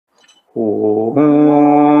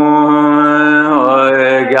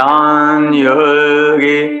Gyan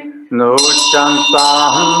yogi nuchan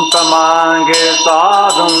sam tamange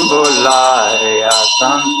sadum bulaya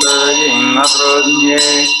santaring atrunye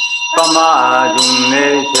pamajumne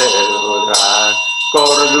sheruda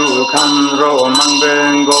kordu khandro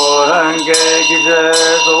mangbengo hange gize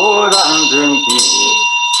sodan dunki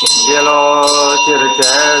Gelo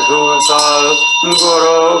tirche susal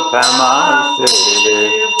guru pamaste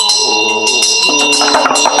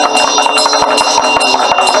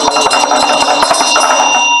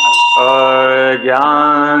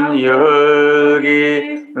Gyan yogi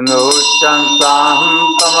nuchan sam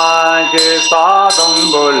tamage sadam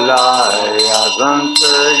bolaya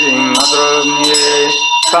santaring adrumye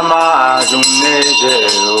pamajumne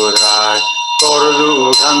jerurai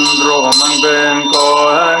Kordu Khandro Mangbenko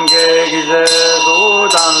Hange Gize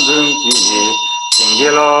Sudan Dunki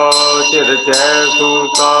Singilo Tirche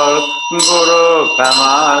Susal Guru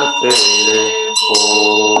Pamaste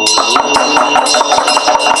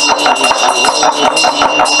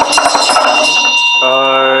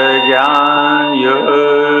Gyan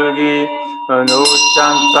Yogi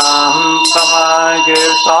Nuchan Sam Tamage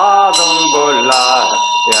Sadum Bola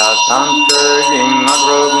Ya Santaring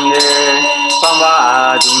Adrumye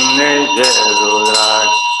Pamajumne Jerurai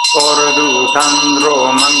Kordu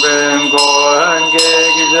Khandro Mangbengo Hange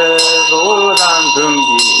Gize Sudan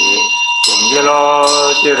Dungi Singilo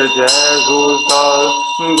Tirche Susal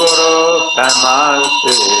Guru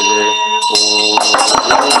Pamaste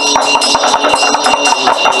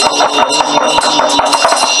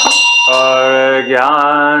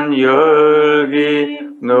Gyan Yogi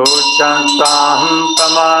Nuchan Sam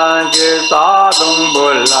Tamage Sadum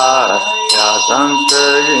Bola Ya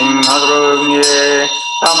Santaring Adrumye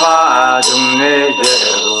Pamajumne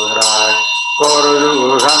Jerurai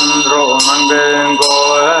Kordu Khandro Mangbengo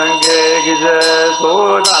Hange Gize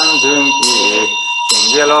Sudan Dunki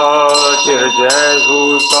Singilo Tirche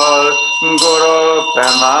Susal Guru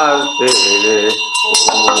Pamaste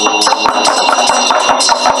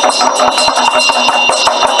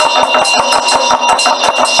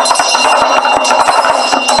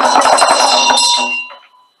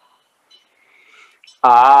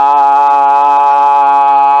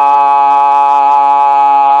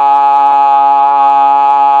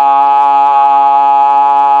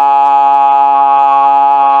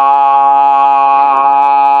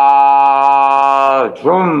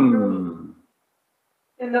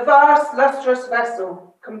In the vast lustrous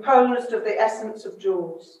vessel composed of the essence of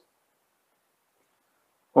jewels.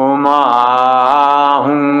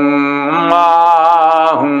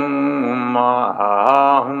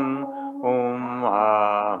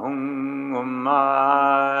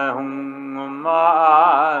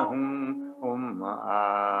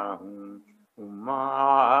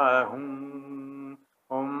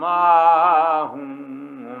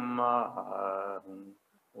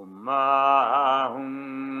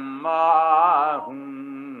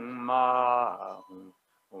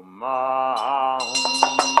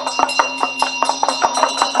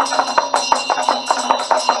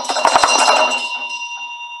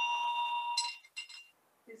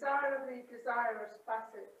 Desirably desirous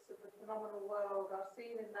facets of the phenomenal world are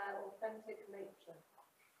seen in their authentic nature.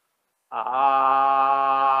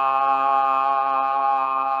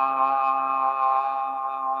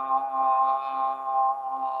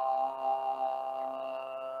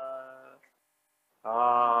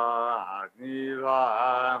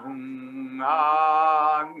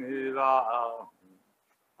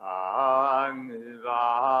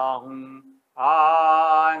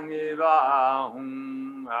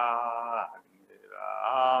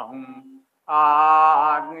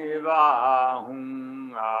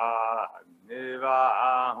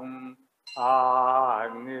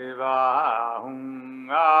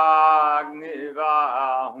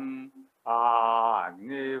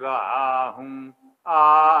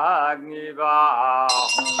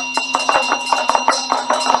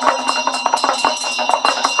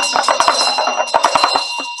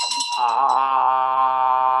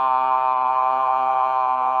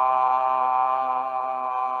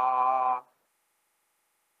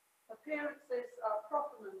 Appearances are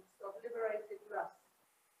profferments of liberated lust.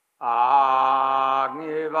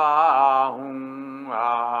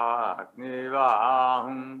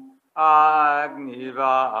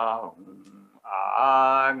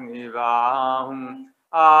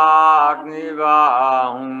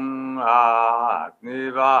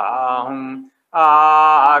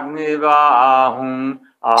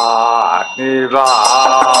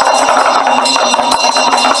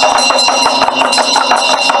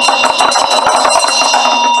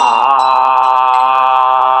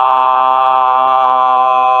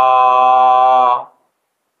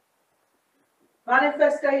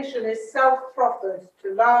 invocation is self-proffered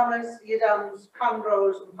to lamas, yidams,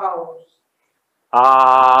 khandros, and poles.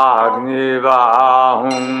 Agni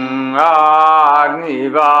Vahum, Agni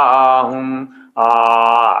Vahum,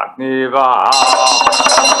 Agni Vahum.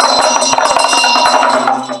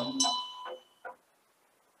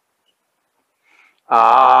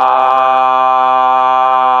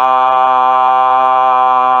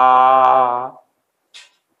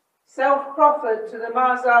 Self-proffered to the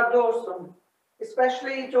Mazar Dorsum,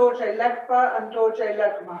 especially Dorje Legpa and Dorje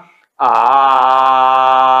Legma.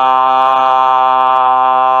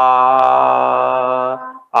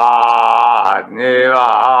 Agni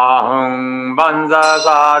Vahum, Banza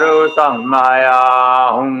Saru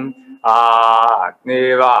Sammayahum. Agni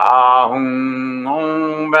Vahum,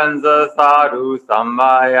 Banza Saru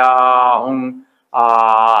Sammayahum.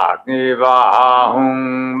 Agni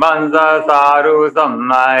Vahum, Banza Saru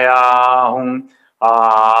Sammayahum.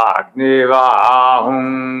 Agni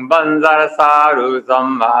Vahum, Banza Saru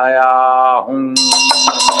Sammayahum.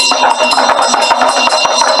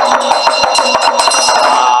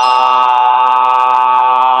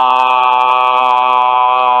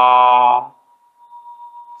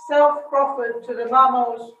 Self-proffered to the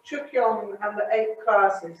Mamos, Chukyong, and the 8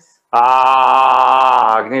 classes.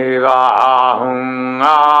 Agni Vahum,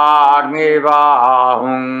 Agni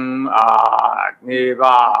Vahum, Agni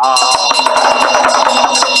Vahum.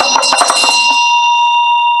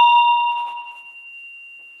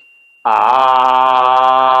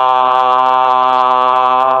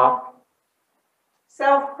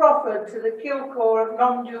 Self-proffered to the Kilkor of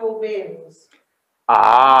non-dual beings. Agni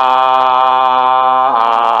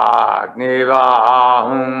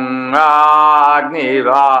Vahum, Agni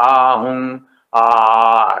Vahum,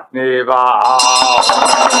 Agni Vahum.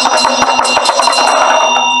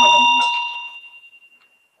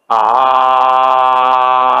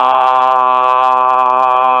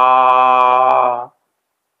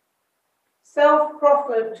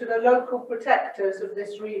 Self-proffered to the local protectors of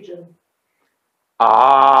this region. Agni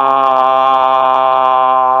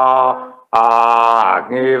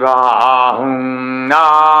Vahum,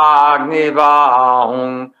 Agni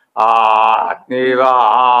Vahum, Agni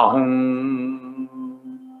Vahum.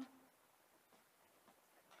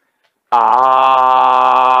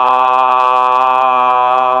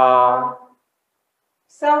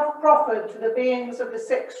 Self-proffered to the beings of the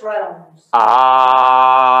 6 realms.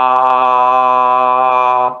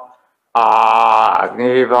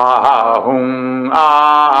 Agni Vahum,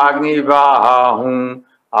 Agni Vahum,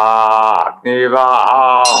 Agni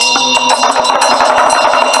Vahum.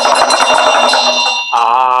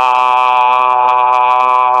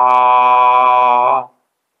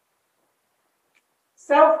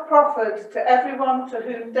 Self-proffered to everyone to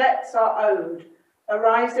whom debts are owed,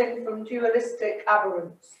 arising from dualistic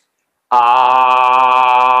aberrance. Ahum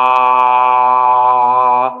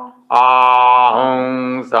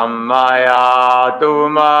Sammaya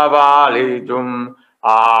Duma Validum.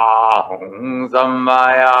 Ahum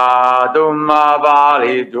Sammaya Duma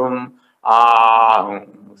Validum.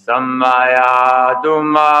 Ahum Sammaya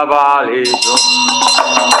Duma Validum.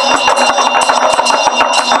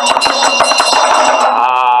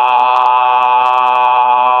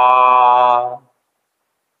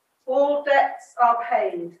 All debts are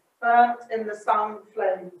paid, burnt in the sun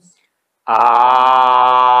flames.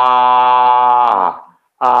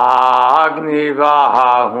 Agni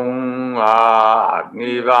Vahum,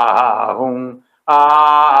 Agni Vahum,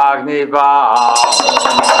 Agni Vahum.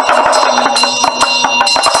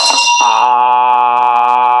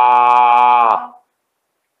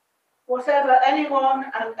 Whatever anyone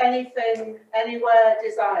and anything anywhere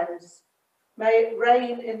desires, may it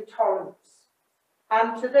rain in torrents.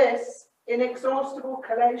 And to this, inexhaustible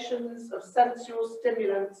collations of sensual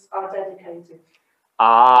stimulants are dedicated. Agni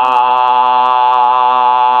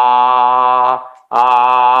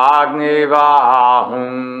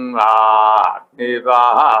Vahum, Agni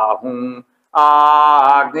Vahum,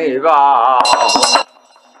 Agni Vahum.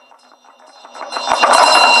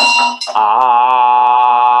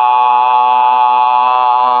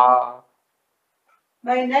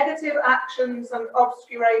 May negative actions and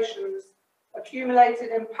obscurations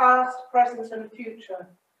accumulated in past, present, and future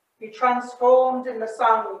be transformed in the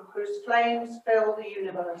sun whose flames fill the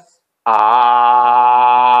universe.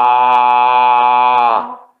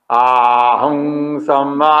 Ahum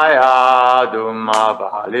Sammaya Duma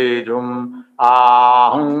Validum.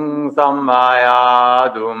 Ahum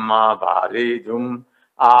Sammaya Duma Validum.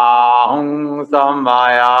 Ahum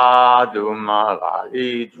Sammaya Duma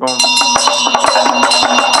Validum.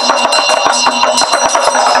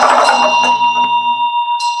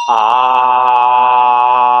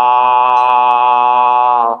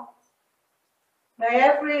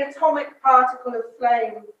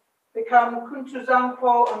 from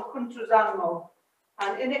Kuntuzangpo and Kuntuzangmo,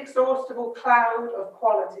 an inexhaustible cloud of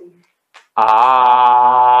quality.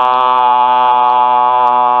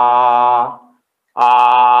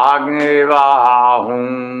 Agni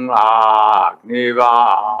Vahum, Agni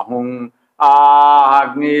Vahum,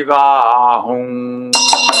 Agni Vahum.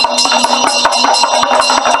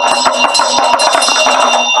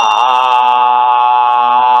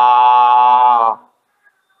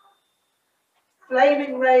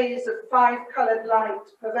 Flaming rays of five-coloured light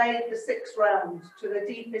pervade the six realms to the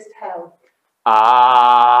deepest hell.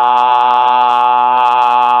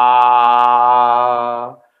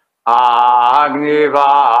 Agni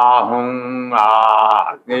Vahum,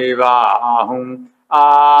 Agni Vahum,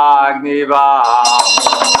 Agni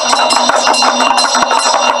Vahum.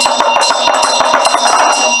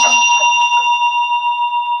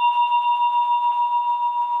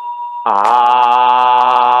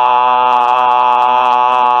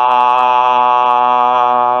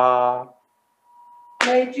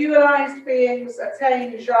 May dualized beings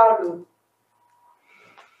attain Jaru.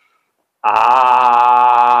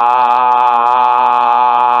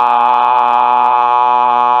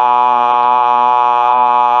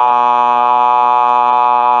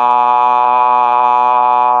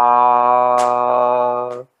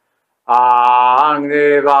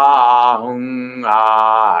 Agni Vahum,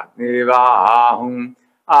 Agni Vahum,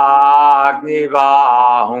 Agni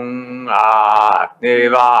Vahum, Agni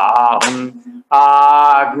Vahum,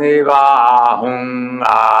 Agni Vahum,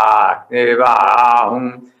 Agni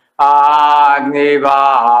Vahum, Agni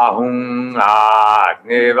Vahum,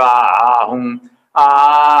 Agni Vahum,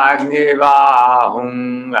 Agni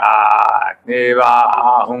Vahum, Agni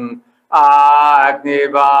Vahum, Agni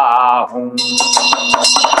Vahum.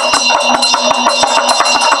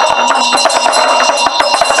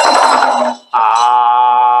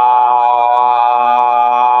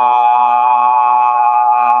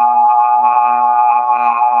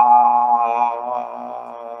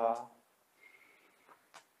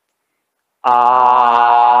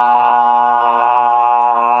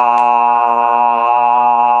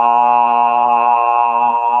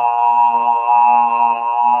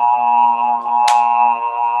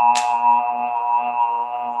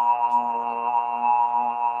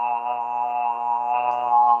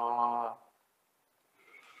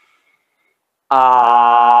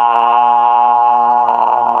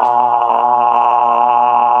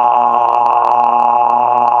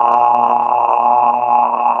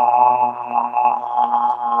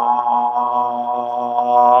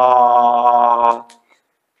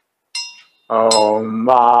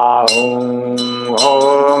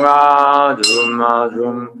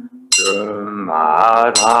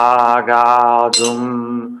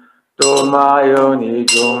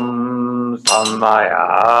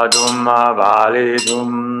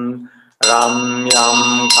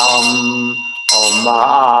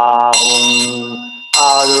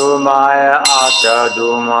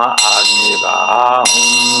 Duma Agni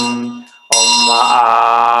Vahum, Om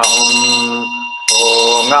Ahum,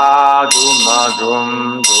 Onga Duma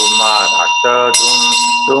Dum, Duma Rakta Dum,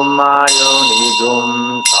 Duma Yoni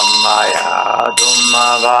Dum, Samaya Duma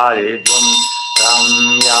Vari Dum,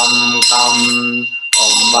 Ram Yam Kam,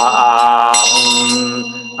 Om Ahum,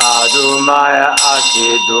 Adumaya Aki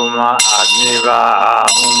Duma Agni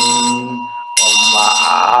Vahum, Om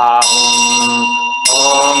Ahum,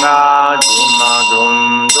 Onga Duma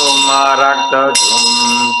Dum Duma Rakta Dum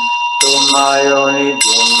Duma Yoni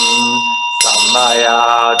Dum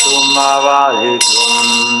Samaya Duma Vali Dum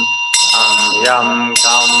Yam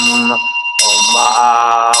Kam Om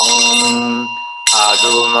Ahum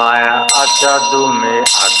Adumaya Acha Dume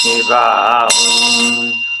Agni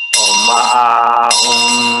Vahum Om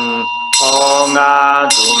Ahum Onga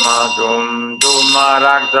Duma Dum Duma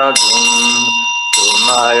Rakta Dum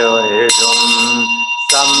Duma Yoni Dum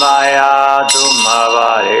Samaya Duma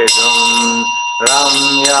Vare Dum Ram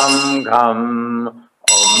Yam Kam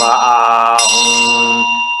Om Ahum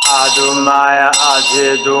Adumaya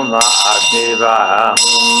Adi Duma Agni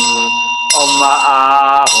Vahum Om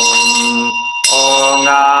Ahum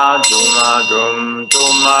Onga Duma Dum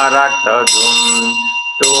Duma Rakta Dum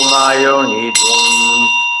Duma Yoni Dum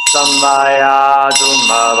Samaya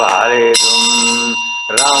Duma Vare Dum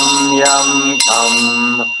Ram Yam Kam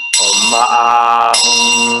Om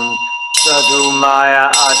Ahum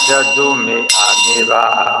Sadumaya Achadumi Agni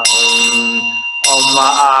Vahum Om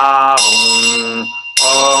Ahum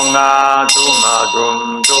Onga Duma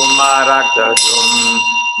Dum Duma Rakta Dum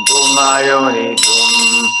Duma Yoni Dum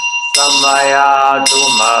Samaya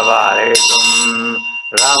Duma Vare Dum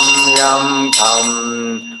Ram Yam Kam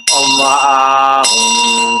Om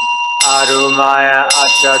Ahum Arumaya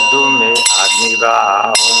Achadume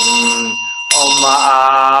Agnivahum Oma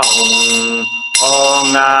Ahum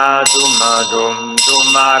Onga Duma Dum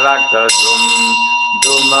Duma Rakta Dum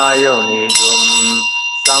Duma Yoni Dum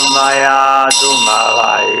Samaya Duma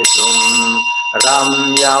Vai Dum Ram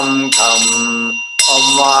Yam Kam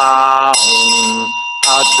Oma Ahum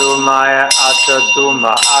Adumaya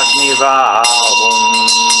Achaduma Agnivahum.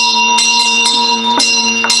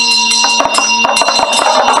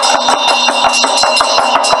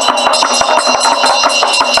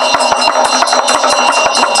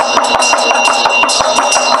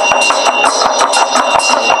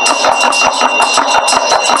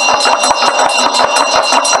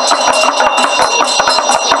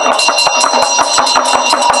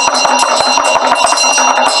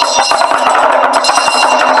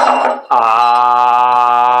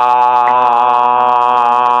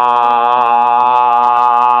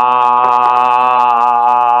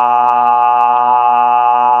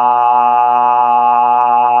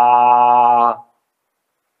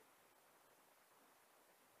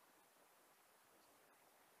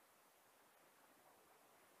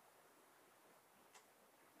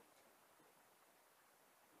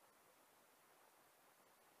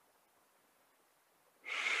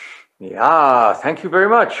 Yeah, thank you very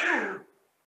much.